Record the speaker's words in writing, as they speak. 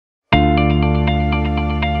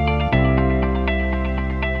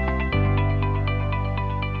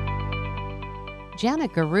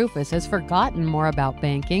Janet Garufis has forgotten more about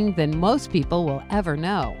banking than most people will ever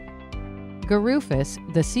know. Garufis,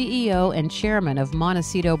 the CEO and chairman of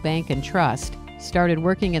Montecito Bank and Trust, started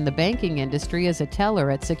working in the banking industry as a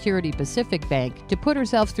teller at Security Pacific Bank to put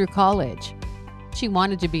herself through college. She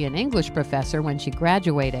wanted to be an English professor when she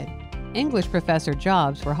graduated. English professor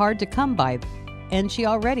jobs were hard to come by, and she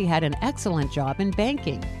already had an excellent job in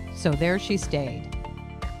banking, so there she stayed.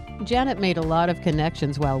 Janet made a lot of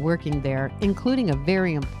connections while working there, including a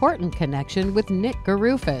very important connection with Nick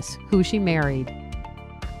Garufis, who she married.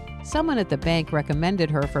 Someone at the bank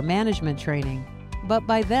recommended her for management training, but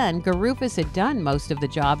by then Garufis had done most of the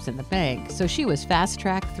jobs in the bank, so she was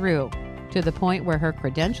fast-tracked through, to the point where her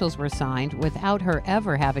credentials were signed without her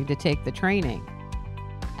ever having to take the training.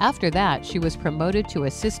 After that, she was promoted to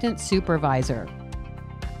assistant supervisor.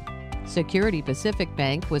 Security Pacific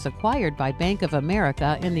Bank was acquired by Bank of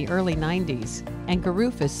America in the early 90s, and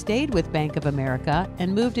Garufis stayed with Bank of America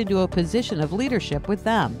and moved into a position of leadership with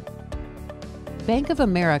them. Bank of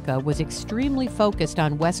America was extremely focused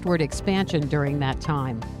on westward expansion during that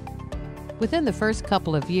time. Within the first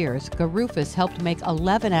couple of years, Garufis helped make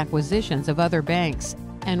 11 acquisitions of other banks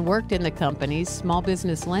and worked in the company's small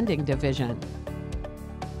business lending division.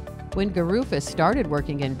 When Garufis started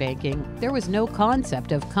working in banking, there was no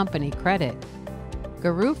concept of company credit.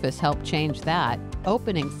 Garufis helped change that,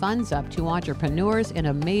 opening funds up to entrepreneurs in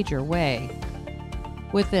a major way.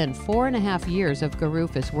 Within 4.5 years of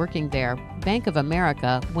Garufis working there, Bank of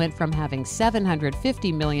America went from having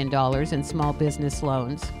 $750 million in small business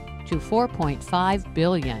loans to $4.5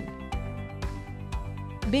 billion.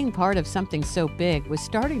 Being part of something so big was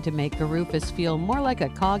starting to make Garufis feel more like a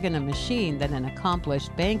cog in a machine than an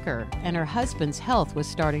accomplished banker, and her husband's health was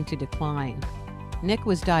starting to decline. Nick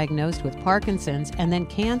was diagnosed with Parkinson's and then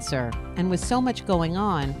cancer, and with so much going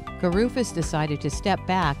on, Garufis decided to step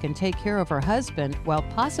back and take care of her husband while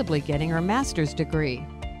possibly getting her master's degree.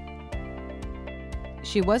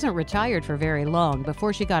 She wasn't retired for very long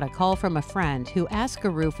before she got a call from a friend who asked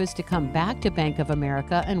Garufis to come back to Bank of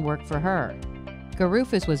America and work for her.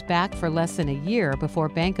 Garufis was back for less than a year before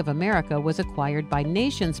Bank of America was acquired by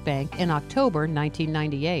Nations Bank in October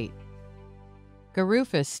 1998.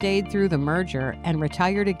 Garufis stayed through the merger and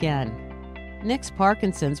retired again. Nick's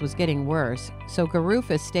Parkinson's was getting worse, so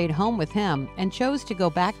Garufis stayed home with him and chose to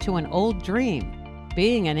go back to an old dream,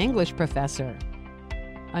 being an English professor.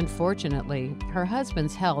 Unfortunately, her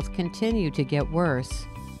husband's health continued to get worse.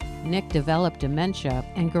 Nick developed dementia,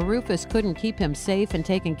 and Garufis couldn't keep him safe and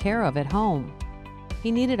taken care of at home.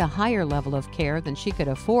 He needed a higher level of care than she could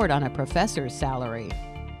afford on a professor's salary.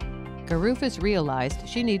 Garufis realized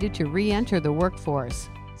she needed to re-enter the workforce,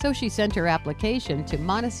 so she sent her application to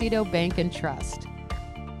Montecito Bank and Trust.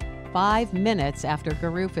 5 minutes after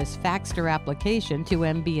Garufis faxed her application to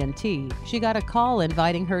MB&T, she got a call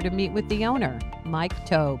inviting her to meet with the owner, Mike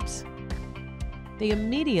Tobes. They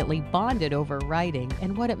immediately bonded over writing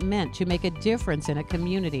and what it meant to make a difference in a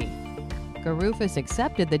community. Garufis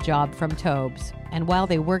accepted the job from Tobes, and while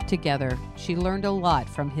they worked together, she learned a lot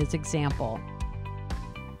from his example.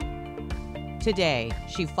 Today,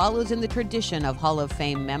 she follows in the tradition of Hall of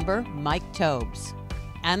Fame member Mike Tobes.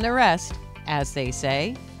 And the rest, as they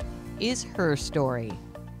say, is her story.